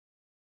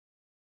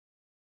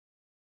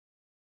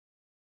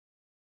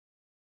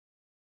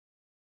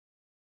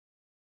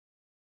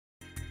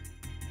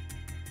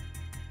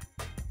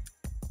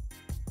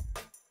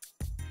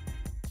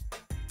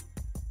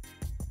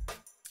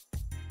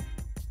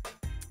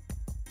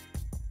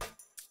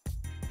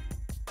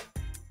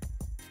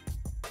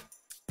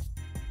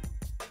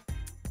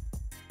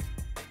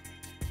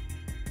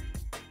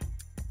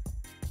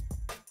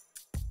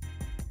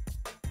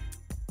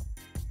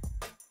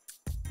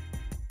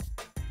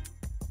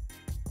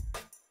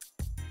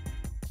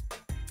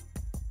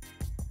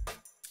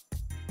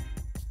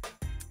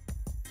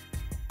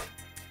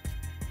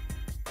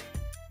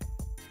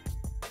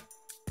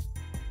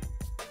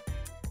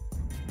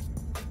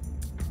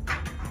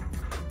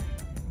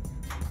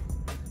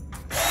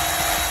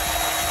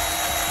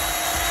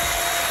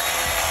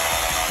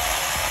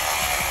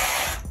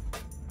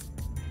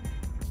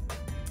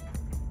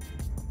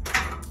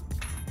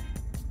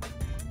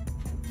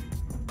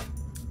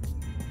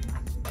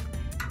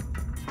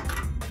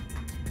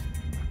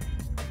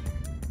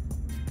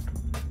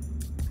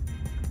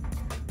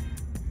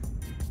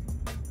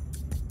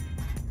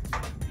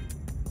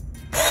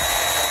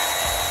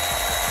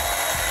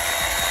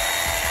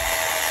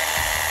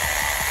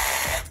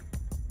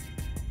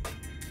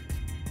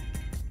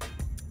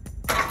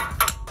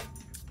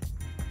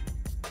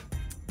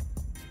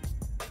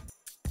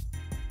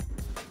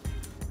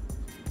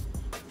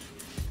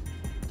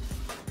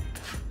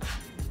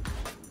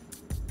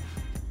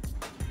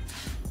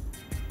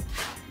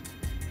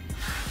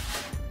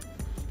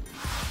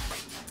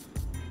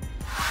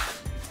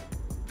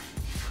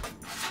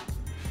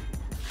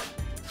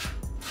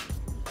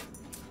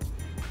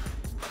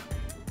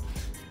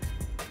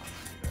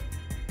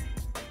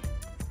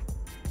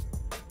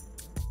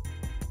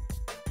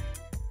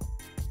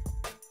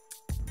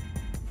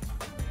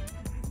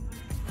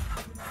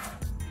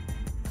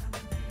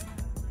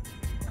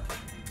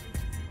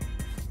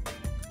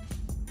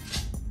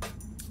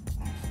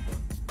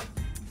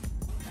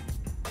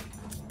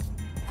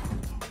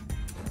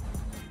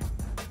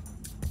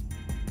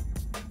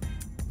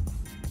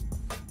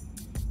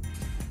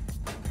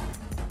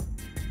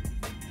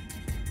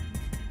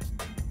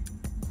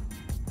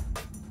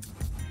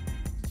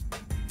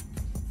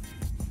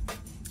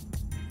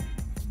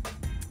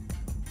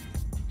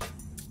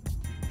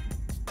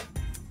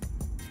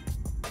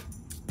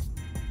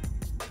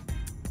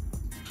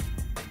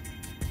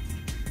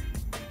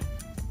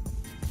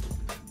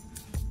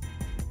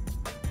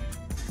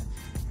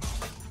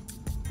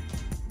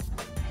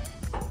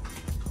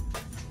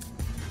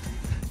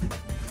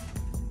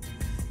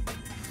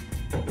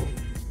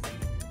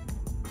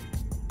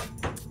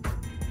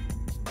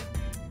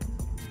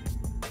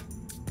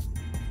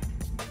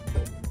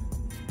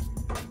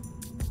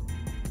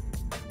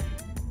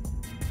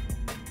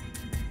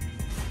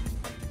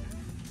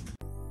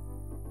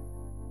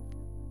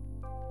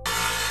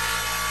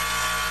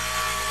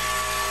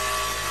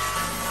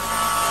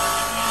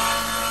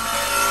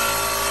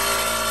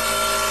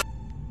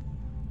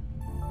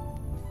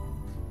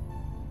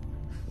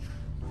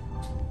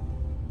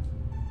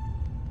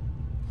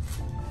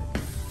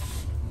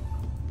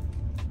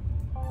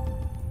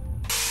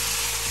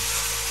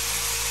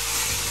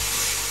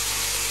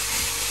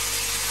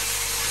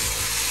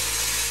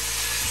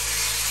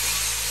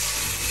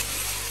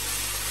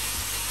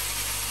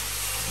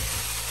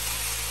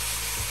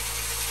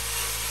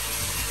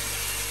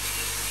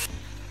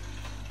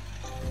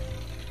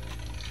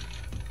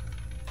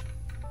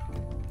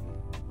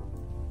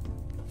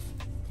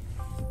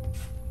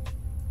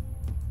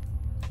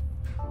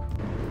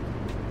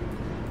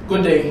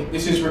Good day,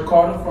 this is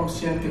Ricardo from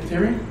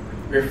Coterie.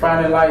 We're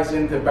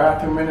finalizing the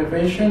bathroom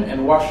renovation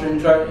and washer and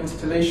dryer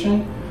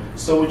installation,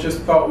 so we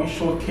just thought we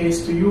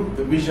showcase to you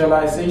the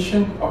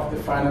visualization of the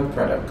final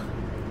product.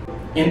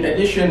 In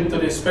addition to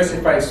the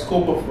specified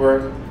scope of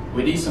work,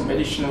 we did some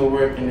additional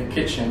work in the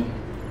kitchen.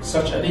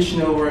 Such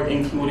additional work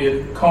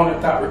included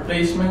countertop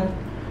replacement,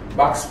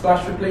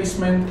 backsplash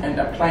replacement, and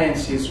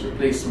appliances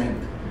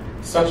replacement.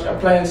 Such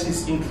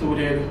appliances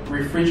included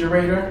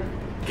refrigerator,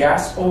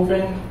 gas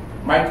oven,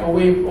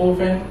 microwave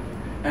oven,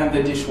 and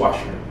the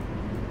dishwasher.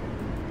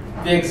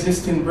 The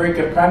existing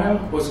breaker panel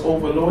was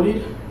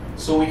overloaded,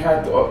 so we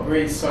had to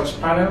upgrade such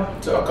panel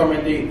to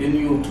accommodate the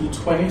new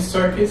 220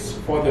 circuits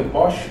for the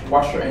Bosch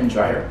washer and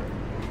dryer.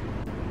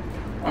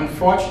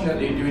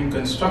 Unfortunately, during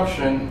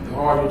construction, the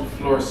hardwood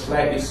floor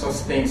slightly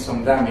sustained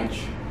some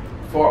damage.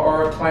 For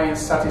our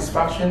client's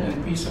satisfaction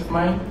and peace of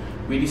mind,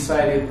 we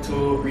decided to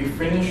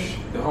refinish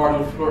the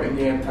hardwood floor in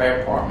the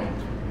entire apartment.